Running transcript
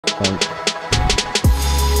Thanks.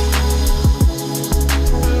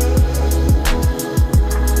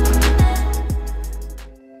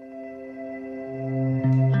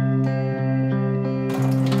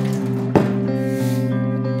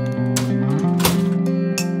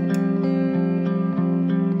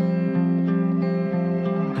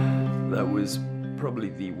 That was probably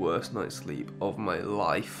the worst night's sleep of my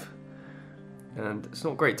life. And it's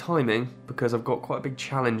not great timing because I've got quite a big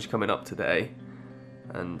challenge coming up today.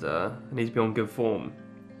 And I need to be on good form.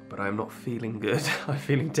 But I'm not feeling good. I'm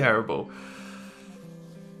feeling terrible.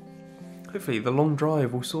 Hopefully the long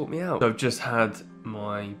drive will sort me out. So I've just had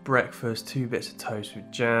my breakfast, 2 bits of toast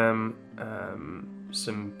with jam,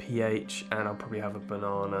 some PH, and I'll probably have a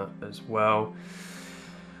banana as well.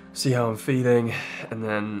 See how I'm feeling, and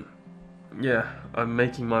then, yeah, I'm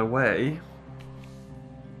making my way,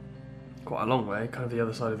 quite a long way, kind of the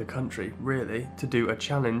other side of the country, really, to do a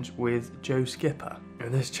challenge with Joe Skipper.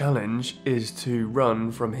 And this challenge is to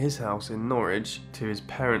run from his house in Norwich to his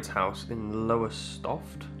parents' house in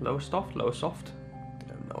Lowestoft? Lowestoft? I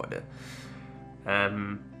have no idea.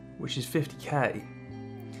 Which is 50k.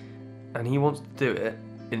 And he wants to do it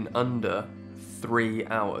in under 3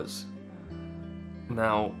 hours.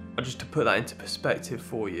 Now, just to put that into perspective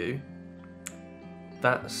for you,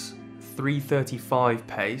 that's 3:35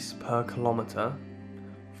 pace per kilometre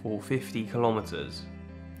for 50 kilometres.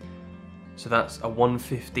 So that's a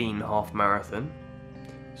 1:15 half marathon.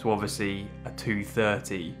 So obviously a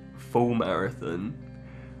 2:30 full marathon.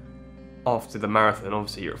 After the marathon,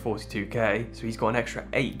 obviously you're at 42k, so he's got an extra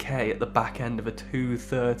 8k at the back end of a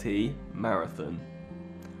 2:30 marathon.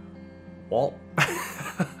 What?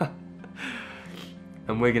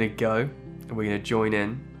 And we're gonna go, and we're gonna join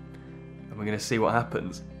in, and we're gonna see what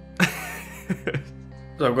happens.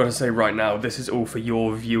 So I've got to say right now, this is all for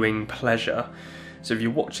your viewing pleasure. So if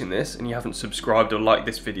you're watching this and you haven't subscribed or liked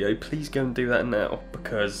this video, please go and do that now,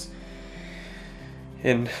 because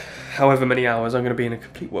in however many hours I'm going to be in a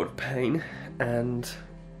complete world of pain, and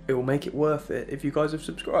it will make it worth it if you guys have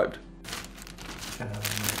subscribed.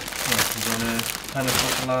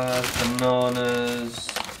 Bananas.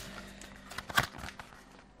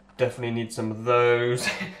 Definitely need some of those.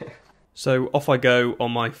 So off I go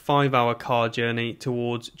on my 5-hour car journey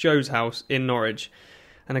towards Joe's house in Norwich,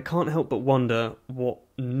 and I can't help but wonder what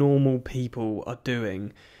normal people are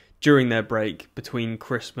doing during their break between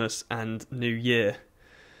Christmas and New Year.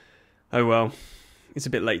 Oh well, it's a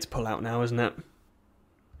bit late to pull out now, isn't it?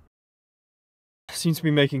 Seems to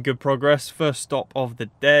be making good progress. First stop of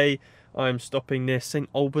the day, I'm stopping near St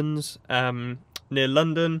Albans, near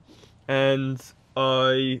London, and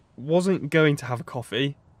I wasn't going to have a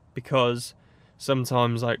coffee because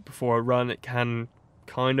sometimes, like before I run, it can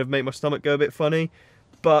kind of make my stomach go a bit funny,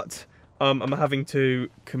 but I'm having to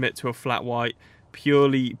commit to a flat white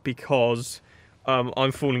purely because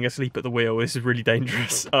I'm falling asleep at the wheel. This is really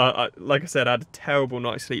dangerous. Like I said, I had a terrible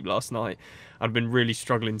night's sleep last night. I'd been really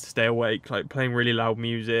struggling to stay awake, like playing really loud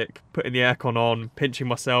music, putting the aircon on, pinching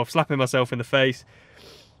myself, slapping myself in the face.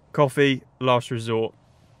 Coffee, last resort.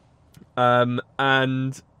 And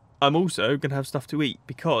I'm also going to have stuff to eat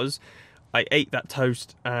because I ate that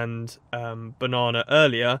toast and banana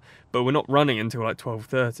earlier, but we're not running until like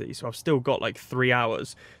 12:30, so I've still got like 3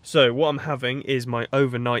 hours. So what I'm having is my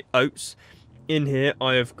overnight oats. In here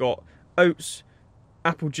I have got oats,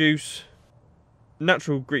 apple juice,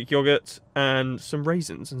 natural Greek yogurt, and some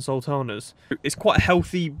raisins and sultanas. It's quite a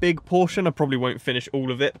healthy big portion. I probably won't finish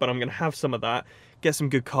all of it, but I'm going to have some of that, get some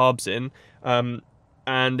good carbs in,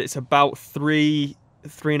 and it's about three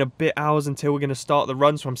and a bit hours until we're going to start the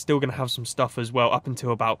run, so I'm still going to have some stuff as well up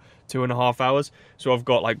until about 2.5 hours. So I've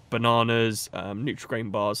got like bananas, Nutri-Grain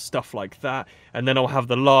bars, stuff like that, and then I'll have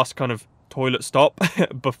the last kind of toilet stop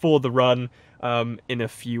before the run in a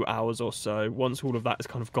few hours or so, once all of that has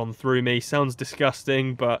kind of gone through me. Sounds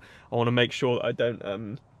disgusting, but I want to make sure that I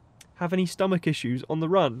don't have any stomach issues on the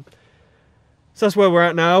run. So that's where we're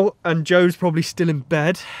at now, and Joe's probably still in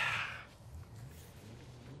bed.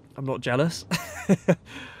 I'm not jealous. Alright,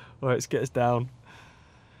 let's get us down.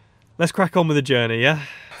 Let's crack on with the journey, yeah?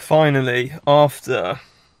 Finally, after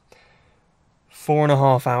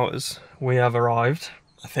 4.5 hours, we have arrived,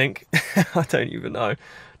 I think. I don't even know.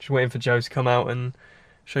 Just waiting for Joe to come out and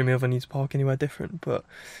show me if I need to park anywhere different. But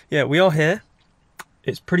yeah, we are here.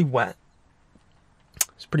 It's pretty wet.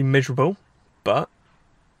 It's pretty miserable, but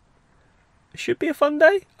it should be a fun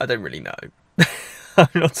day. I don't really know. I'm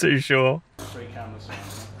not too sure.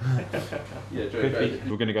 Yeah,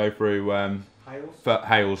 we're going to go through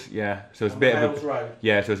Hales, yeah. So it's a bit of a road.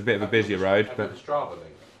 Yeah, so it's a bit of a busier road. But the Strava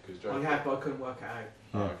link. I had, but I couldn't work it out.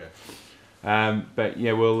 Oh, okay. But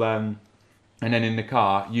yeah, we'll And then in the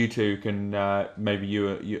car, you two can maybe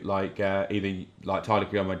you like either like Tyler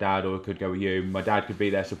could go with my dad or could go with you. My dad could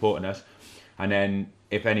be there supporting us, and then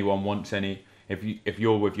if anyone wants any, if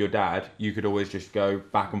you're with your dad, you could always just go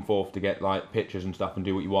back and forth to get like pictures and stuff and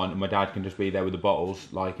do what you want. And my dad can just be there with the bottles,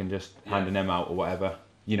 like, and just handing them out or whatever,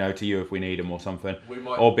 you know, to you if we need them or something.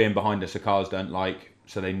 Or being behind us so cars don't like,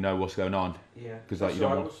 so they know what's going on. Yeah. Because like you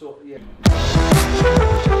don't want.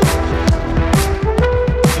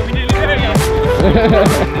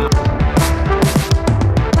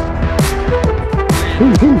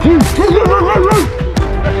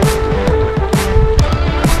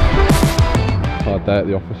 Hard day at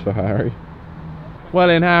the office for Harry. Well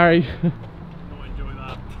in, Harry. Not enjoy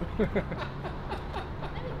that.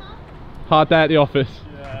 Hard day at the office.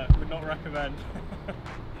 Yeah, would not recommend.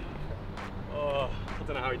 Oh, I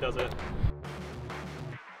don't know how he does it.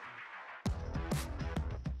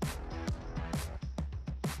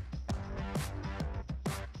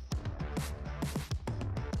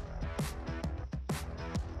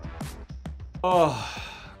 Oh,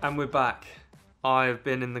 and we're back. I've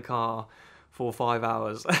been in the car for 5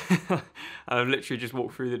 hours and I've literally just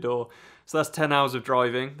walked through the door. So that's 10 hours of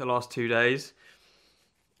driving the last 2 days.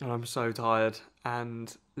 And I'm so tired.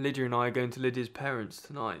 And Lydia and I are going to Lydia's parents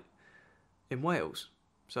tonight in Wales.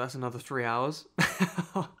 So that's another 3 hours.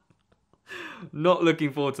 Not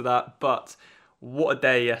looking forward to that, but what a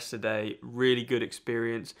day yesterday. Really good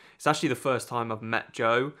experience. It's actually the first time I've met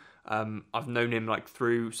Joe. I've known him like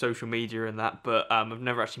through social media and that, but I've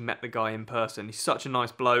never actually met the guy in person. He's such a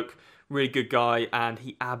nice bloke, really good guy, and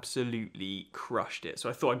he absolutely crushed it. So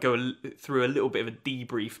I thought I'd go through a little bit of a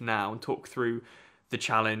debrief now and talk through the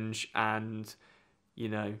challenge and, you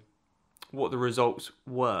know, what the results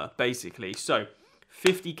were, basically. So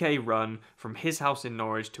 50k run from his house in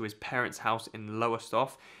Norwich to his parents' house in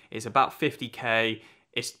Lowestoft. It's about 50k.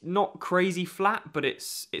 It's not crazy flat, but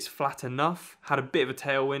it's flat enough. Had a bit of a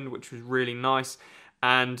tailwind, which was really nice.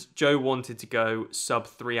 And Joe wanted to go sub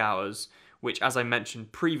 3 hours, which, as I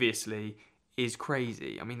mentioned previously, is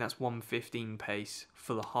crazy. I mean, that's 1:15 pace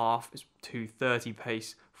for the half. It's 2:30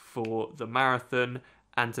 pace for the marathon.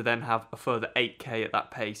 And to then have a further 8k at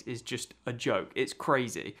that pace is just a joke. It's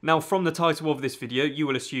crazy. Now, from the title of this video, you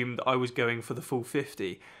will assume that I was going for the full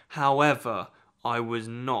 50. However, I was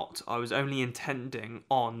not. I was only intending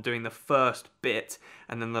on doing the first bit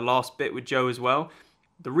and then the last bit with Joe as well.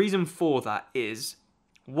 The reason for that is,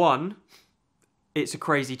 one, it's a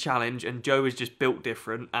crazy challenge and Joe is just built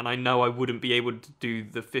different and I know I wouldn't be able to do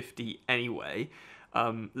the 50 anyway,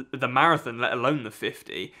 the marathon, let alone the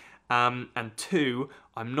 50. And two,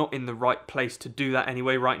 I'm not in the right place to do that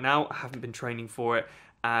anyway right now. I haven't been training for it.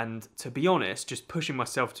 And to be honest, just pushing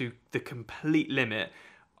myself to the complete limit,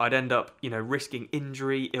 I'd end up, you know, risking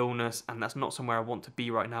injury, illness, and that's not somewhere I want to be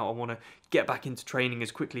right now. I want to get back into training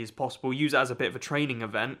as quickly as possible, use it as a bit of a training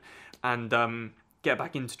event, and get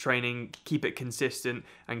back into training, keep it consistent,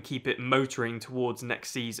 and keep it motoring towards next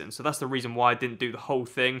season. So that's the reason why I didn't do the whole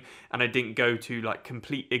thing, and I didn't go to like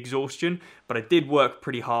complete exhaustion, but I did work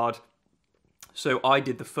pretty hard. So I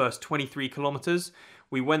did the first 23 kilometers.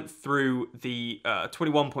 We went through the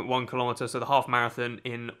 21.1 kilometers, so the half marathon,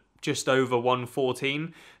 in just over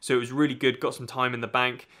 1:14, so it was really good, got some time in the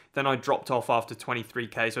bank. Then I dropped off after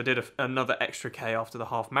 23k, so I did another extra k after the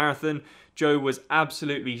half marathon. Joe was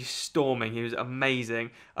absolutely storming, he was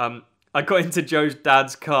amazing. I got into Joe's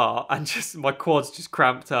dad's car and just my quads just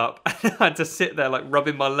cramped up and I had to sit there like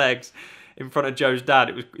rubbing my legs in front of Joe's dad.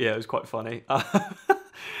 It was quite funny.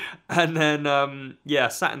 And then yeah,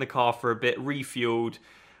 sat in the car for a bit, refueled.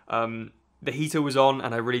 The heater was on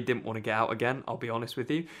and I really didn't want to get out again, I'll be honest with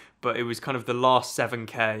you. But it was kind of the last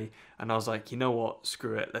 7k and I was like, you know what,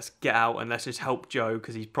 screw it. Let's get out and let's just help Joe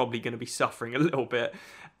because he's probably going to be suffering a little bit.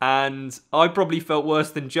 And I probably felt worse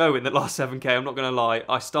than Joe in the last 7k, I'm not going to lie.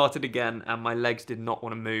 I started again and my legs did not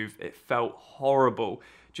want to move. It felt horrible,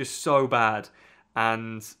 just so bad.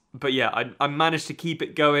 But yeah, I managed to keep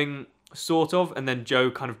it going, sort of. And then Joe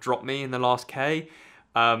kind of dropped me in the last k.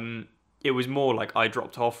 It was more like I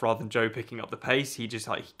dropped off rather than Joe picking up the pace. He just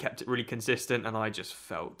he kept it really consistent and I just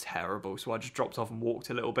felt terrible. So I just dropped off and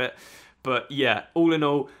walked a little bit. But yeah, all in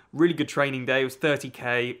all, really good training day. It was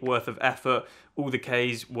 30k worth of effort. All the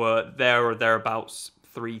Ks were there or thereabouts,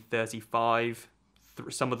 3:35.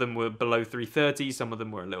 Some of them were below 3:30. Some of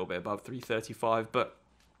them were a little bit above 3:35. But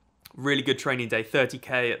really good training day,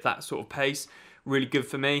 30k at that sort of pace. Really good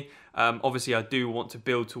for me. Obviously, I do want to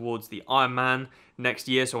build towards the Ironman next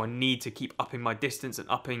year, so I need to keep upping my distance and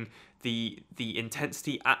upping the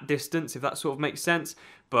intensity at distance, if that sort of makes sense.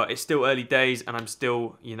 But it's still early days, and I'm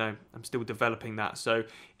still, I'm still developing that. So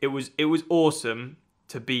it was awesome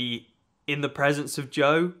to be in the presence of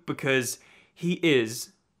Joe, because he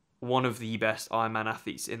is one of the best Ironman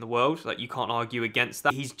athletes in the world. Like, you can't argue against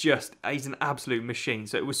that. He's an absolute machine.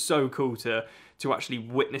 So it was so cool to actually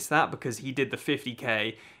witness that, because he did the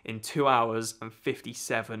 50k in 2 hours and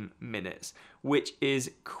 57 minutes, which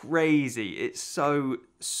is crazy. It's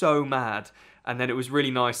so mad. And then it was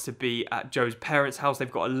really nice to be at Joe's parents' house.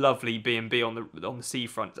 They've got a lovely B&B on the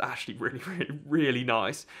seafront. It's actually really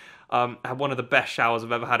nice. Had one of the best showers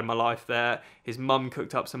I've ever had in my life there. His mum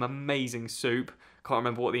cooked up some amazing soup. Can't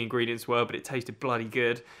remember what the ingredients were, but it tasted bloody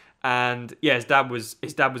good. And yeah, his dad was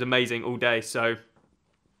amazing all day. So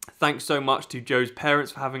thanks so much to Joe's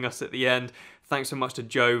parents for having us at the end. Thanks so much to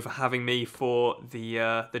Joe for having me for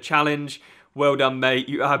the challenge. Well done, mate.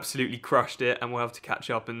 You absolutely crushed it, and we'll have to catch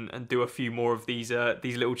up and do a few more of these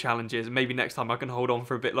little challenges. Maybe next time I can hold on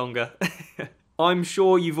for a bit longer. I'm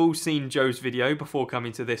sure you've all seen Joe's video before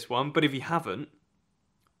coming to this one, but if you haven't,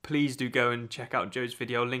 please do go and check out Joe's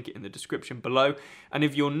video. I'll link it in the description below. And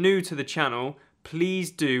if you're new to the channel, please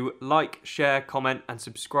do like, share, comment, and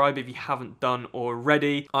subscribe if you haven't done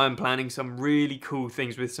already. I'm planning some really cool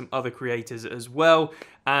things with some other creators as well,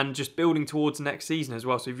 and just building towards next season as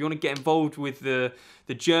well. So if you want to get involved with the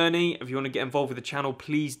journey, if you want to get involved with the channel,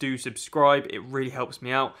 please do subscribe. It really helps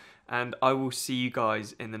me out, and I will see you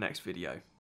guys in the next video.